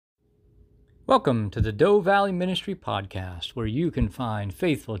Welcome to the Doe Valley Ministry Podcast, where you can find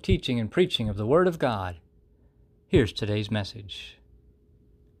faithful teaching and preaching of the Word of God. Here's today's message.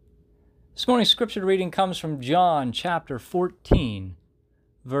 This morning's scripture reading comes from John chapter 14,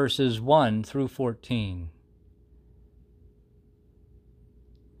 verses 1 through 14.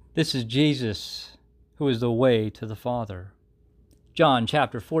 This is Jesus, who is the way to the Father. John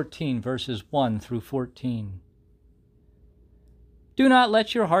chapter 14, verses 1 through 14. Do not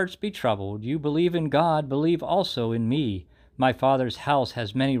let your hearts be troubled. You believe in God, believe also in me. My Father's house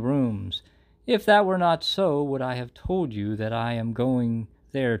has many rooms. If that were not so, would I have told you that I am going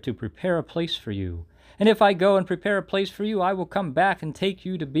there to prepare a place for you? And if I go and prepare a place for you, I will come back and take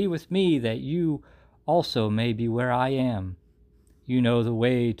you to be with me, that you also may be where I am. You know the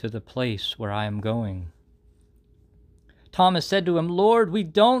way to the place where I am going. Thomas said to him, Lord, we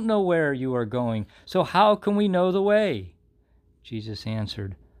don't know where you are going, so how can we know the way? Jesus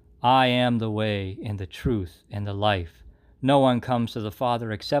answered, I am the way and the truth and the life. No one comes to the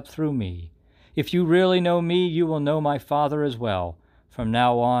Father except through me. If you really know me, you will know my Father as well. From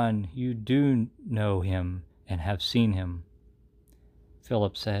now on, you do know him and have seen him.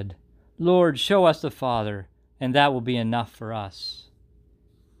 Philip said, Lord, show us the Father, and that will be enough for us.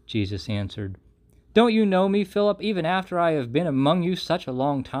 Jesus answered, Don't you know me, Philip, even after I have been among you such a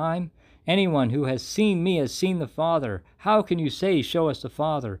long time? Anyone who has seen me has seen the Father. How can you say, show us the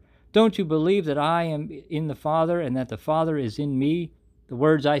Father? Don't you believe that I am in the Father and that the Father is in me? The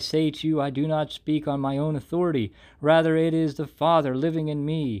words I say to you I do not speak on my own authority. Rather, it is the Father living in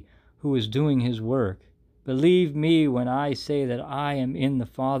me who is doing his work. Believe me when I say that I am in the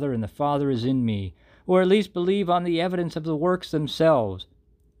Father and the Father is in me, or at least believe on the evidence of the works themselves.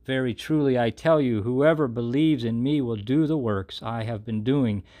 Very truly I tell you, whoever believes in me will do the works I have been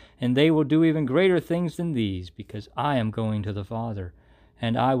doing, and they will do even greater things than these, because I am going to the Father,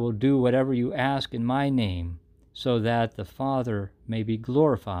 and I will do whatever you ask in my name, so that the Father may be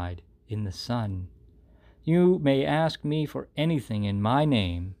glorified in the Son. You may ask me for anything in my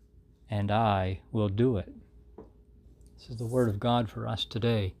name, and I will do it. This is the word of God for us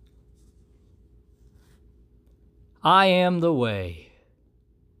today. I am the way.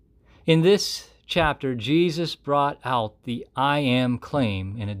 In this chapter, Jesus brought out the I am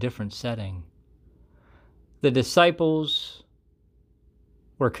claim in a different setting. The disciples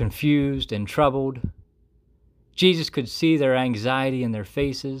were confused and troubled. Jesus could see their anxiety in their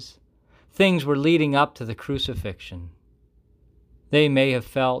faces. Things were leading up to the crucifixion. They may have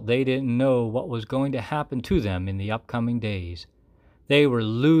felt they didn't know what was going to happen to them in the upcoming days. They were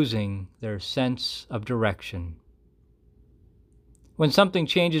losing their sense of direction. When something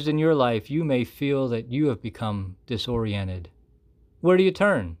changes in your life, you may feel that you have become disoriented. Where do you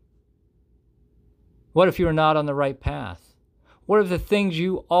turn? What if you're not on the right path? What if the things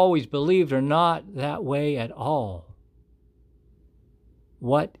you always believed are not that way at all?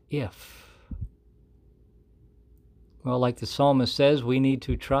 What if? Well, like the psalmist says, we need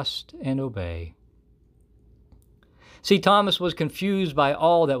to trust and obey. See, Thomas was confused by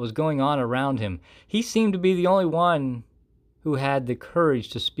all that was going on around him. He seemed to be the only one who had the courage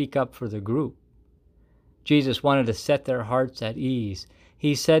to speak up for the group. Jesus wanted to set their hearts at ease.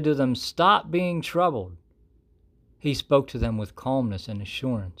 He said to them, Stop being troubled. He spoke to them with calmness and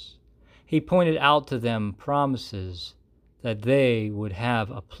assurance. He pointed out to them promises that they would have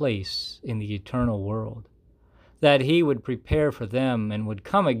a place in the eternal world, that he would prepare for them and would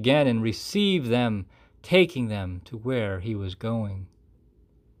come again and receive them, taking them to where he was going.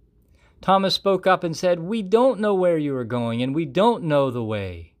 Thomas spoke up and said, We don't know where you are going, and we don't know the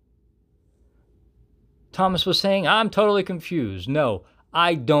way. Thomas was saying, I'm totally confused. No,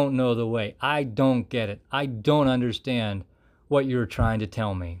 I don't know the way. I don't get it. I don't understand what you're trying to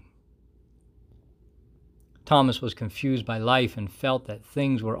tell me. Thomas was confused by life and felt that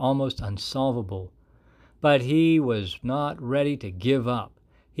things were almost unsolvable. But he was not ready to give up.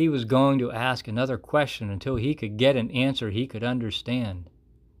 He was going to ask another question until he could get an answer he could understand.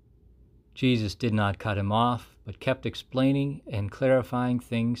 Jesus did not cut him off, but kept explaining and clarifying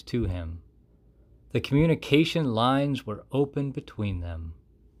things to him. The communication lines were open between them.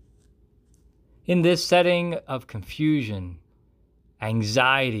 In this setting of confusion,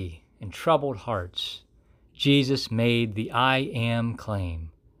 anxiety, and troubled hearts, Jesus made the I am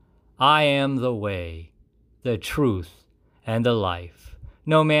claim. I am the way, the truth, and the life.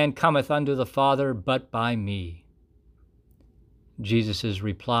 No man cometh unto the Father but by me. Jesus'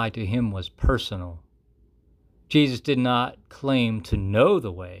 reply to him was personal. Jesus did not claim to know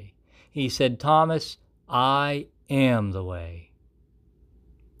the way. He said, Thomas, I am the way.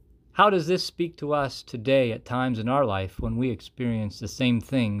 How does this speak to us today at times in our life when we experience the same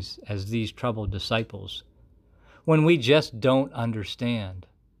things as these troubled disciples? When we just don't understand?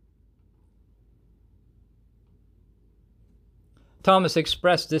 Thomas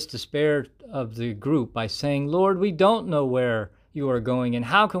expressed this despair of the group by saying, "Lord, we don't know where you are going, and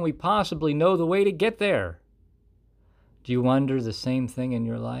how can we possibly know the way to get there?" Do you wonder the same thing in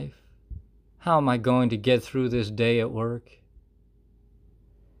your life? How am I going to get through this day at work?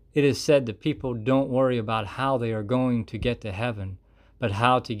 It is said that people don't worry about how they are going to get to heaven, but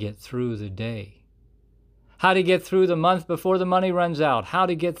how to get through the day. How to get through the month before the money runs out. How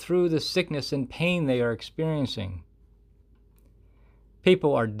to get through the sickness and pain they are experiencing.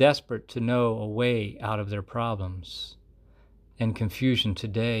 People are desperate to know a way out of their problems and confusion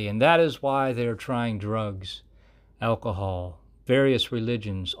today, and that is why they are trying drugs, alcohol, various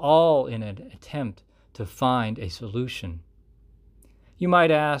religions, all in an attempt to find a solution. You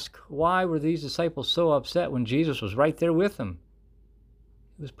might ask, why were these disciples so upset when Jesus was right there with them?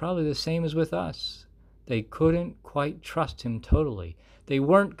 It was probably the same as with us. They couldn't quite trust him totally. They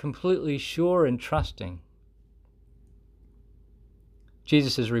weren't completely sure and trusting.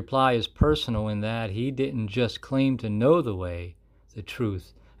 Jesus' reply is personal in that he didn't just claim to know the way, the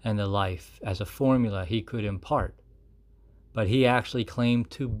truth, and the life as a formula he could impart, but he actually claimed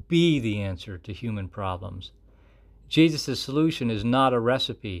to be the answer to human problems. Jesus' solution is not a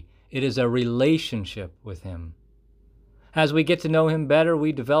recipe, it is a relationship with him. As we get to know him better,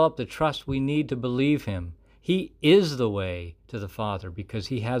 we develop the trust we need to believe him. He is the way to the Father because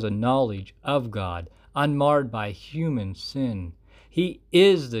he has a knowledge of God, unmarred by human sin. He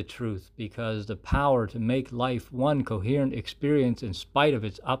is the truth because the power to make life one coherent experience in spite of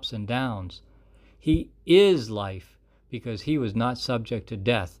its ups and downs. He is life because he was not subject to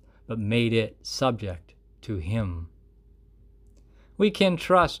death, but made it subject to him. We can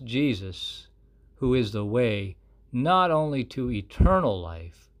trust Jesus, who is the way not only to eternal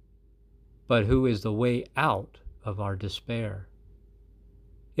life, but who is the way out of our despair.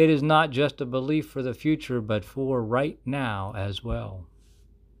 It is not just a belief for the future, but for right now as well.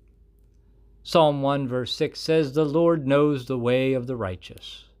 Psalm 1 verse 6 says, "The Lord knows the way of the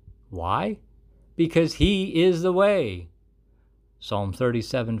righteous." Why? Because he is the way. Psalm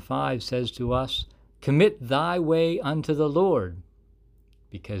 37:5 says to us, "Commit thy way unto the Lord,"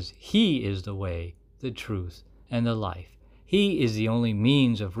 because he is the way, the truth, and the life. He is the only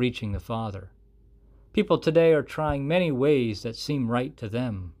means of reaching the Father. People today are trying many ways that seem right to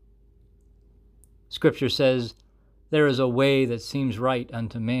them. Scripture says, "There is a way that seems right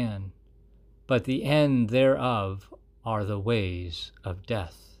unto man, but the end thereof are the ways of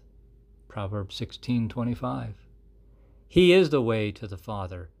death." Proverbs 16:25. He is the way to the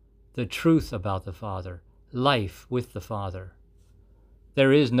Father, the truth about the Father, life with the Father.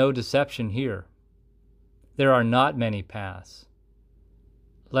 There is no deception here. There are not many paths.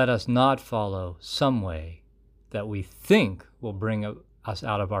 Let us not follow some way that we think will bring us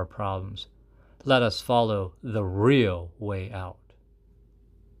out of our problems. Let us follow the real way out.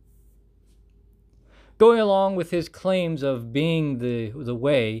 Going along with his claims of being the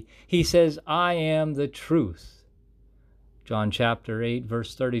way, he says, "I am the truth." John chapter 8,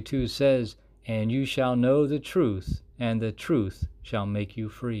 verse 32 says, "And you shall know the truth, and the truth shall make you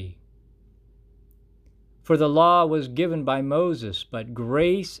free." For the law was given by Moses, but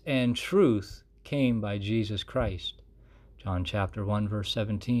grace and truth came by Jesus Christ. John chapter 1, verse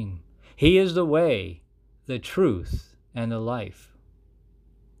 17. He is the way, the truth, and the life.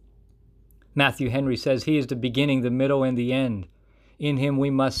 Matthew Henry says he is the beginning, the middle, and the end. In him we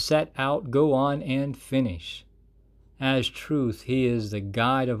must set out, go on, and finish. As truth, he is the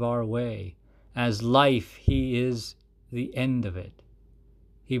guide of our way. As life, he is the end of it.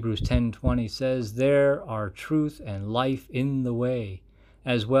 Hebrews 10:20 says, "There are truth and life in the way,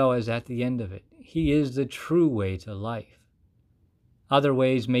 as well as at the end of it." He is the true way to life. Other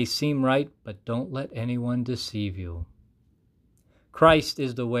ways may seem right, but don't let anyone deceive you. Christ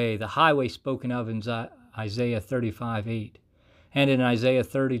is the way, the highway spoken of in Isaiah 35:8. And in Isaiah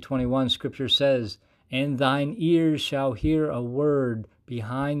 30:21, Scripture says, "And thine ears shall hear a word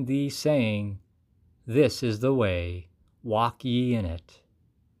behind thee saying, This is the way, walk ye in it."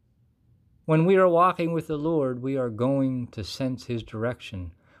 When we are walking with the Lord, we are going to sense his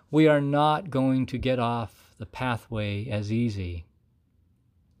direction. We are not going to get off the pathway as easy.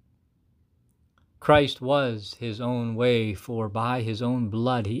 Christ was his own way, for by his own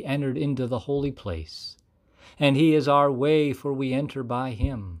blood he entered into the holy place. And he is our way, for we enter by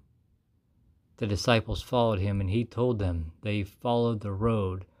him. The disciples followed him, and he told them they followed the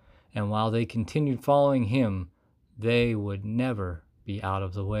road, and while they continued following him, they would never be out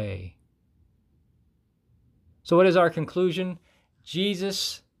of the way. So what is our conclusion?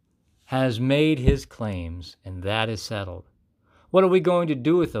 Jesus has made his claims, and that is settled. What are we going to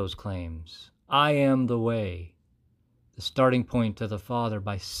do with those claims? I am the way, the starting point to the Father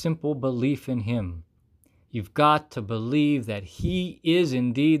by simple belief in him. You've got to believe that he is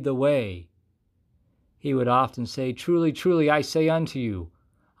indeed the way. He would often say, truly, truly, I say unto you.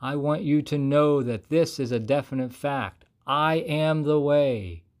 I want you to know that this is a definite fact. I am the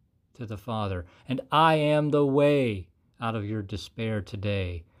way to the Father, and I am the way out of your despair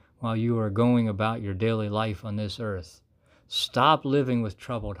today while you are going about your daily life on this earth. Stop living with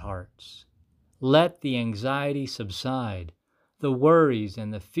troubled hearts. Let the anxiety subside, the worries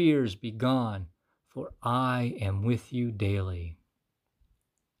and the fears be gone, for I am with you daily.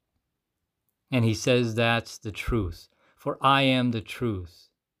 And he says that's the truth, for I am the truth.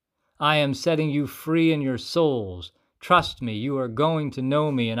 I am setting you free in your souls. Trust me, you are going to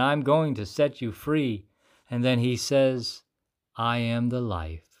know me, and I'm going to set you free. And then he says, I am the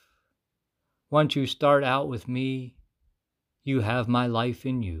life. Once you start out with me, you have my life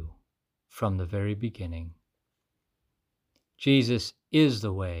in you from the very beginning. Jesus is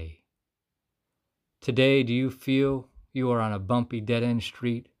the way. Today, do you feel you are on a bumpy dead-end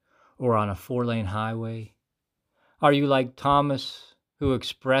street or on a 4-lane highway? Are you like Thomas, who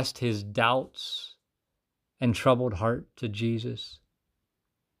expressed his doubts and troubled heart to Jesus?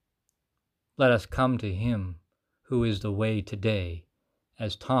 Let us come to him who is the way today,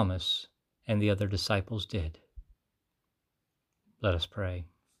 as Thomas and the other disciples did. Let us pray.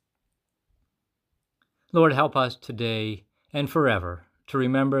 Lord, help us today and forever to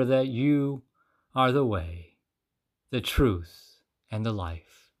remember that you are the way, the truth, and the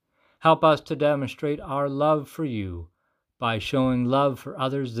life. Help us to demonstrate our love for you by showing love for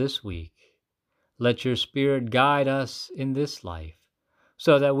others this week. Let your Spirit guide us in this life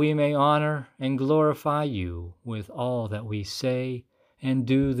so that we may honor and glorify you with all that we say and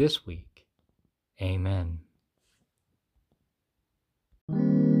do this week. Amen.